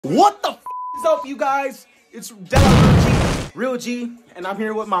What the f is up, you guys? It's Real G, and I'm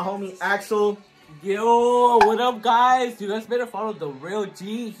here with my homie AXELL. Yo, what up, guys? You guys better follow the Real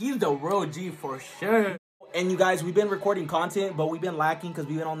G. He's the Real G for sure. And you guys, we've been recording content, but we've been lacking because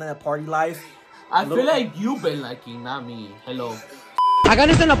we've been on that party life. I feel like you've been lacking, not me. Hello.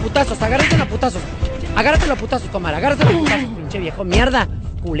 Agárrense a putazos, agárrense a putazos. Agárrate a putazos, comadre. Agárrate a putazos, pinche viejo. Mierda.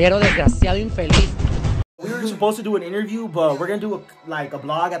 Culero, desgraciado, infeliz. We were supposed to do an interview, but we're gonna do a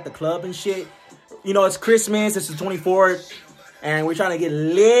vlog at the club and shit. You know, it's Christmas, it's the 24th, and we're trying to get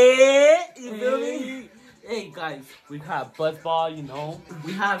lit. You feel me? Hey guys, we have Buzzball, you know.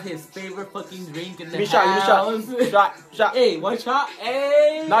 We have his favorite fucking drink in the Give me a shot, house. give me a shot. Shot. Hey, one shot.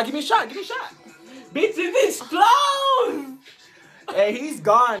 Hey. Nah, give me a shot, give me a shot. Bitch, it's close. Hey, he's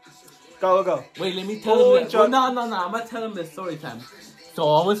gone. Go. Wait, let me tell him. No. I'm gonna tell him the story time. So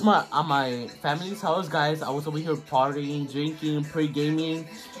I was at my family's house, guys. I was over here partying, drinking, pre-gaming.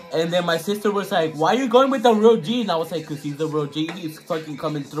 And then my sister was like, why are you going with the Real G? And I was like, because he's the Real G. He's fucking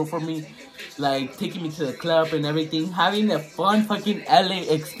coming through for me. Like, taking me to the club and everything. Having a fun fucking LA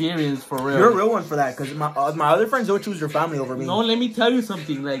experience, for real. You're a real one for that, because my other friends don't choose your family over me. No, let me tell you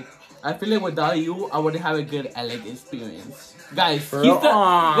something. Like, I feel like without you, I wouldn't have a good LA experience. Guys,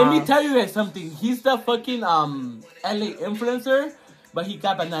 let me tell you guys something. He's the fucking LA influencer. But he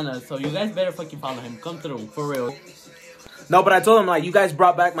got bananas, so you guys better fucking follow him. Come through, for real. No, but I told him, like, you guys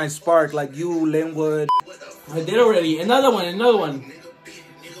brought back my spark. Like, you, Linwood. I did already. Another one.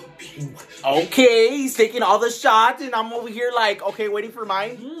 Okay, he's taking all the shots, and I'm over here, like, okay, waiting for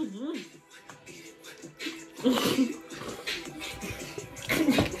mine.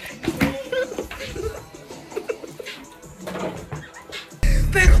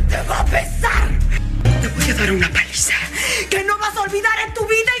 Pero te va a pesar. Te voy a dar una paliza que no vas a olvidar en tu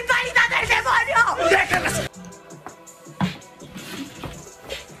vida inválida del demonio. Déjalas.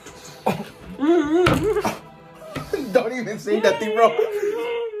 Don't even say nothing, bro.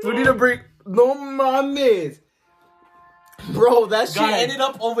 We need to break. No mames. Bro, that shit ended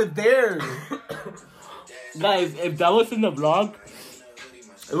up over there. Guys, if that was in the vlog,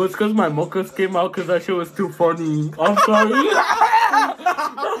 it was because my mochas came out because that shit was too funny. I'm sorry.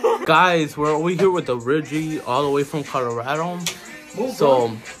 Guys, we're over here with the Real G all the way from Colorado.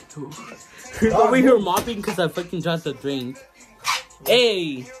 So, he's over here mopping because I fucking drank the drink.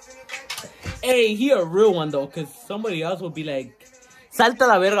 Hey, he a real one though, because somebody else would be like, salta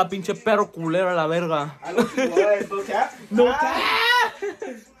la verga, pinche perro culero la verga. I don't think what, no cap? No cap.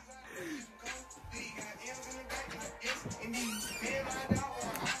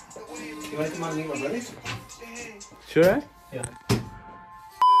 You want to come on and meet my brothers? Should I? Yeah.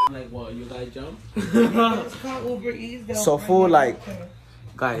 Like what, you guys jump? So fool, like,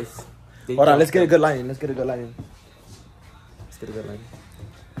 Guys. hold on, let's get a good line.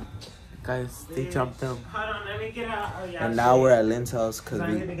 Guys, they jumped them. Hold on, let me get out. Oh, yeah, And now we're at Lynn's house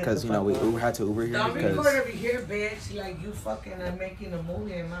because you know we had to Uber here Don't because record over here, bitch. Like you fucking are making a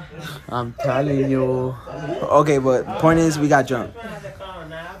movie in my house. I'm telling you. okay, but point is we got jumped.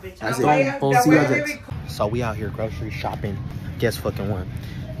 That's it. See you guys. So we out here grocery shopping. Guess fucking what?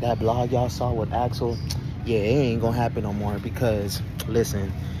 That vlog y'all saw with AXELL, yeah, it ain't gonna happen no more because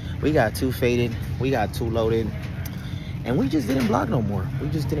listen, we got too faded, we got too loaded, and we just didn't vlog no more. We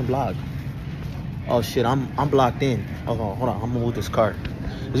just didn't vlog. Oh shit, I'm blocked in. Oh, hold on, I'm gonna move this cart.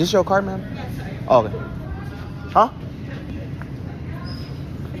 Is this your cart, man? Oh, okay. Huh?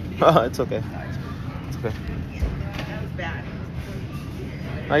 Oh, it's okay. It's okay. That was bad.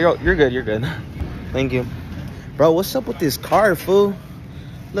 No, you're good. Thank you. Bro, what's up with this cart, fool?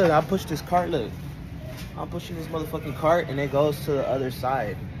 Look, I pushed this cart, look. I'm pushing this motherfucking cart and it goes to the other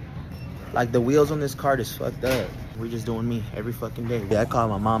side. Like the wheels on this cart is fucked up. We're just doing me every fucking day. Yeah, I called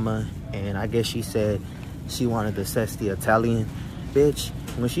my mama and I guess she said she wanted the zesty Italian. Bitch,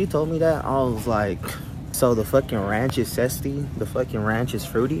 when she told me that, I was like, so the fucking ranch is zesty? The fucking ranch is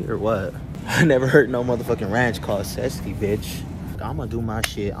fruity or what? I never heard no motherfucking ranch called zesty, bitch. I'm gonna do my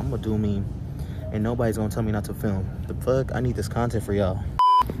shit, I'm gonna do me. And nobody's gonna tell me not to film. The fuck? I need this content for y'all.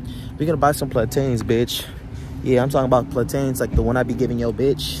 We gonna buy some plantains, bitch. Yeah, I'm talking about plantains like the one I be giving your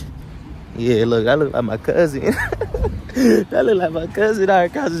bitch. Yeah, look, I look like my cousin. That look like my cousin out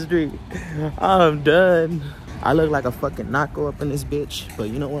across the street. I'm done. I look like a fucking knocko up in this bitch. But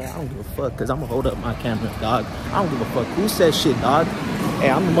you know what? I don't give a fuck because I'm gonna hold up my camera, dog. I don't give a fuck who says shit, dog. Hey,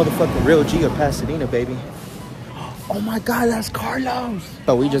 I'm the motherfucking Real G of Pasadena, baby. Oh my God, that's Carlos.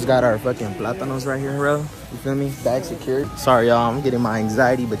 So we just got our fucking plátanos right here, bro. You feel me? Bag secured. Sorry, y'all, I'm getting my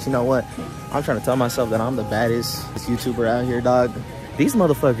anxiety, but you know what? I'm trying to tell myself that I'm the baddest YouTuber out here, dog. These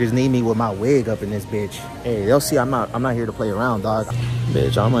motherfuckers need me with my wig up in this bitch. Hey, they'll see I'm not here to play around, dog.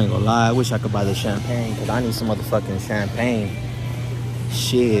 Bitch, I'm not even gonna lie. I wish I could buy the champagne, because I need some motherfucking champagne.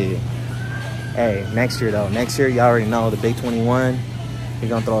 Shit. Hey, next year though. Next year, you already know, the big 21. We're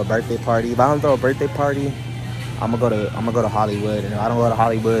gonna throw a birthday party. If I don't throw a birthday party, I'm gonna go to Hollywood. And if I don't go to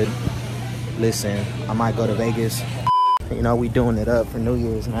Hollywood, listen, I might go to Vegas. You know, we doing it up for New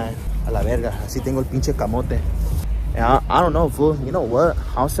Year's, man. A la verga. Así tengo el pinche camote. And I don't know, fool. You know what?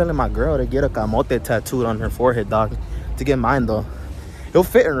 I was telling my girl to get a camote tattooed on her forehead, dog. To get mine, though. It'll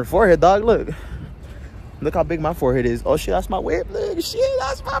fit in her forehead, dog. Look. Look how big my forehead is. Oh, shit, that's my whip. Look, shit,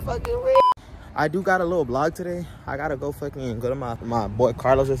 that's my fucking whip. I do got a little vlog today. I gotta go fucking go to my boy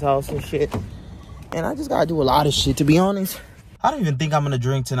Carlos's house and shit. And I just gotta do a lot of shit, to be honest. I don't even think I'm gonna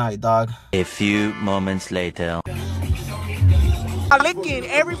drink tonight, dog. A few moments later. I lick in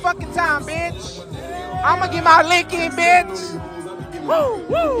every fucking time, bitch. I'ma get my lick in, bitch. Woo,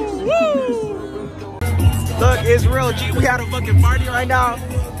 woo, woo. Look, it's real G. We had a fucking party right now.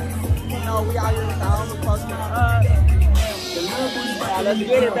 You know, we out here with the homies posting up. Let's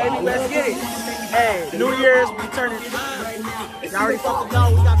get it, baby. Let's get it. Hey, New Year's, we turning. Y'all already fucking know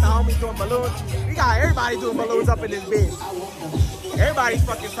we got the homies doing balloons. We got everybody doing balloons up in this bitch. Everybody's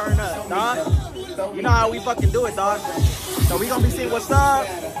fucking turned up, dog. You know how we fucking do it, dog. So we gonna be seeing what's up.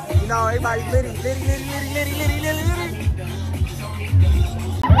 You know, everybody's litty.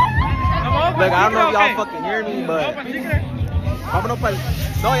 Look, I don't know if y'all fucking hear me, but vámonos para el...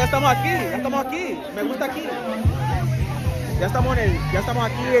 No, ya estamos aquí. Me gusta aquí. Ya estamos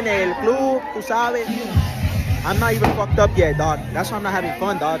aquí en el club, tú sabes. I'm not even fucked up yet, dog. That's why I'm not having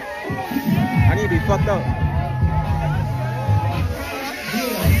fun, dog. I need to be fucked up.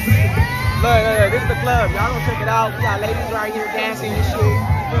 Look, this is the club. Y'all gonna check it out. We got ladies right here dancing and shit. You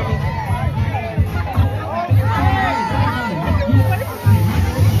feel me?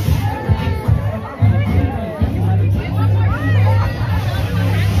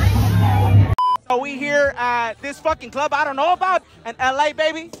 So we here at this fucking club I don't know about in LA,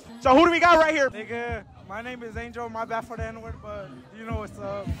 baby. So who do we got right here? Nigga, my name is Angel. My bad for the N-word, but you know what's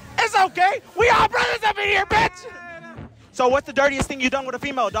up. It's okay. We all brothers up in here, bitch. So what's the dirtiest thing you done with a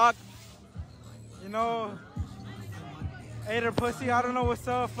female, dog? You know, ate her pussy. I don't know what's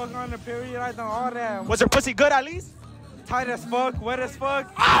up. Fuck on the period. I done all that. Was her pussy good at least? Tight as fuck, wet as fuck.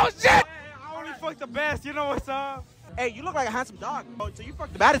 Oh shit! I only fuck the best. You know what's up? Hey, you look like a handsome dog. Oh, so you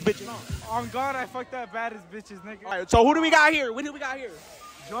fucked the baddest bitches, huh? On God, I fucked that baddest bitches, nigga. All right, so who do we got here? What do we got here?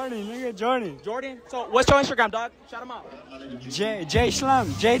 Jordan, nigga, Jordan. Jordan? So what's your Instagram, dog? Shout him out. J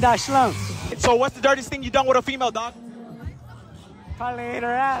Shlum, J.Shlum. So what's the dirtiest thing you done with a female, dog? Probably ate her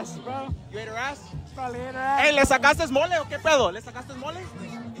ass, bro. You ate her ass? Probably ate her ass. Hey, ¿le sacaste mole o qué pedo? ¿Le sacaste mole?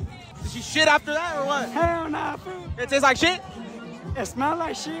 Did she shit after that or what? Hell nah, fool. It tastes like shit? It smells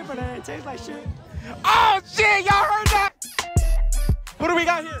like shit, but it tastes like shit. Oh shit, y'all heard that? Who do we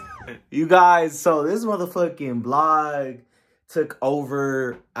got here? You guys, so this motherfucking vlog took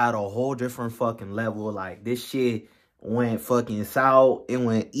over at a whole different fucking level. Like, this shit went fucking south, it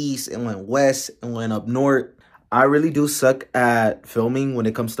went east, it went west, it went up north. I really do suck at filming when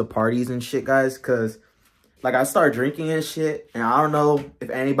it comes to parties and shit, guys, because, like, I start drinking and shit, and I don't know if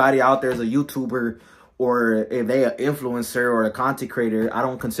anybody out there is a YouTuber or if they an influencer or a content creator. I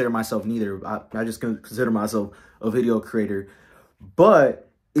don't consider myself neither. I just consider myself a video creator.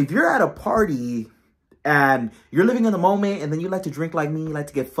 But if you're at a party and you're living in the moment and then you like to drink like me, you like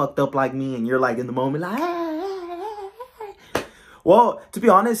to get fucked up like me, and you're like in the moment like, well, to be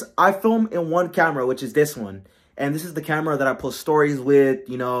honest, I film in one camera, which is this one. And this is the camera that I post stories with,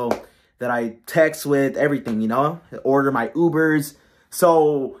 you know, that I text with, everything, you know, order my Ubers.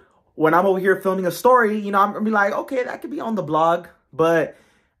 So when I'm over here filming a story, you know, I'm gonna be like, okay, that could be on the blog. But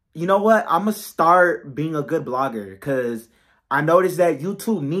you know what? I'm gonna start being a good blogger, because I noticed that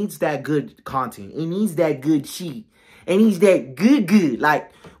YouTube needs that good content. It needs that good shit. It needs that good.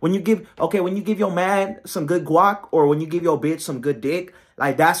 Like, when you give your man some good guac, or when you give your bitch some good dick,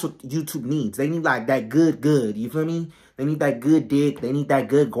 like, that's what YouTube needs. They need, like, that good. You feel me? They need that good dick. They need that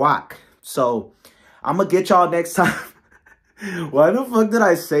good guac. So, I'm gonna get y'all next time. Why the fuck did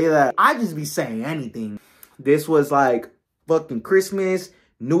I say that? I just be saying anything. This was, like, fucking Christmas,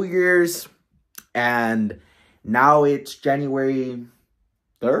 New Year's, and now it's January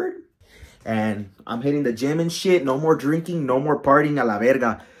 3rd. And I'm hitting the gym and shit. No more drinking, no more partying, a la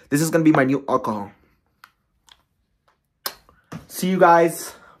verga. This is gonna be my new alcohol. See you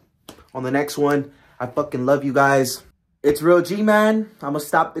guys on the next one. I fucking love you guys. It's Real G, man. I'm gonna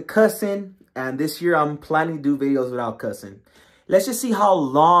stop the cussing. And this year I'm planning to do videos without cussing. Let's just see how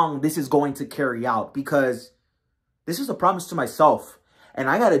long this is going to carry out, because this is a promise to myself. And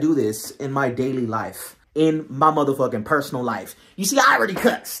I gotta do this in my daily life. In my motherfucking personal life. You see, I already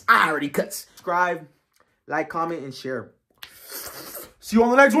cuts. Subscribe, like, comment, and share. See you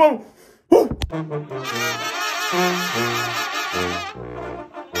on the next one. Woo!